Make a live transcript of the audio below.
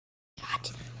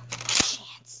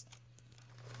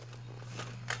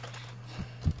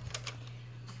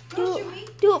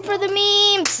do it for the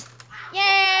memes.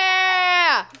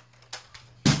 Yeah.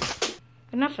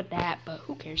 Enough of that, but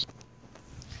who cares?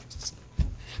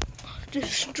 The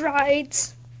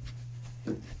strides.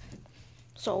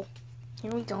 So,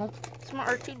 here we go. It's my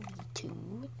R2D2.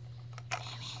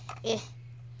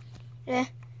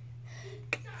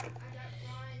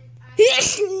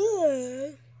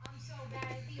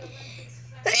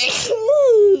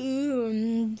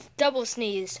 Double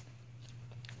sneeze.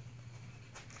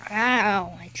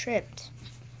 Ow, I tripped.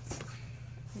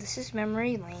 This is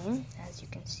memory lane, as you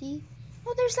can see.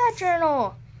 Oh, there's that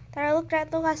journal that I looked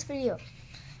at the last video.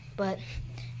 But,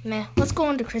 man, let's go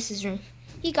into Chris's room.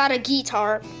 He got a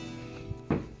guitar.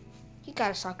 He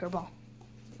got a soccer ball.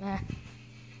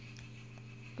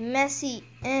 Messy.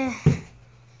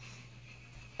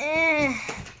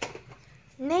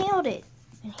 Nailed it.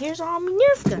 And here's all my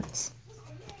Nerf guns.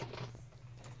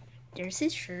 There's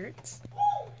his shirts.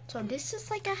 So this is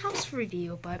like a house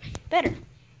video, but better.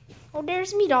 Oh,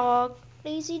 there's me dog.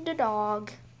 Daisy the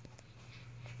dog.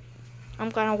 I'm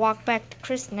gonna walk back to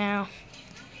Chris now.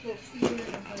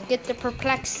 Get the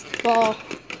perplex ball.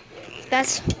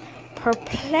 That's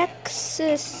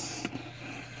perplexus.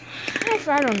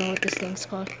 I don't know what this thing's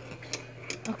called.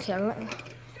 Okay,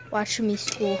 watch me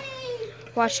school.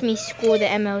 Watch me school the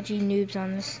MLG noobs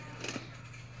on this.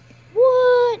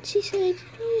 What? She said.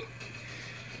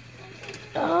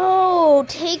 Oh,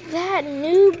 take that,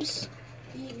 noobs.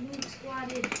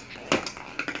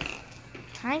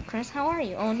 Hi, Chris. How are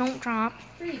you? Oh, don't drop.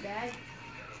 Pretty bad.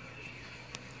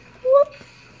 Whoop.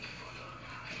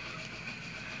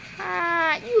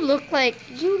 You look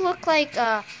like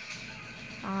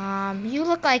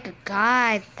a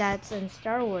guy that's in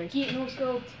Star Wars. Get no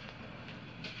scoped.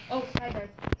 Oh, sorry,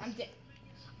 I'm dead.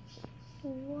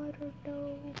 What are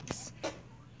those?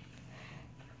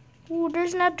 Ooh,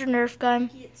 there's another Nerf gun.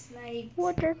 Get sniped.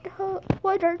 What are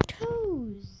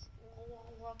toes?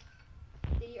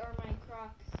 They are my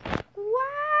Crocs.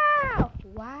 Wow!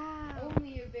 Wow!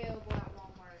 Only available at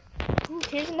Walmart. Ooh,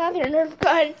 here's another Nerf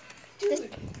gun. Dude,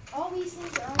 all these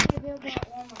things are only available at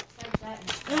Walmart.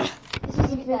 Besides that. This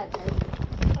is a bad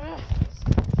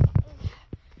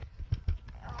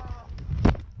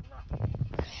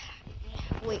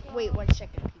Wait 1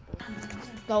 second, people.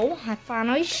 So, I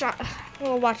finally shot.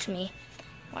 Well, watch me.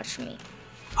 Watch me.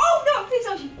 Oh, no, please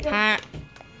don't.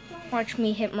 Watch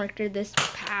me hit marker this.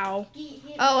 Pow.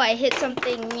 Oh, I hit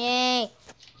something. Yay.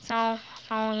 So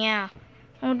yeah.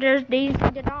 Oh, there's Daisy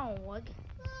the dog.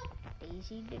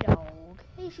 Daisy the dog.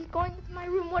 Hey, she's going into my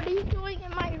room. What are you doing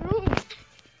in my room?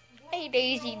 Hey,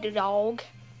 Daisy the dog.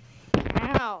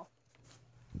 Ow.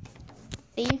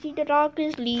 Daisy the dog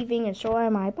is leaving, and so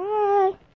am I. Bye.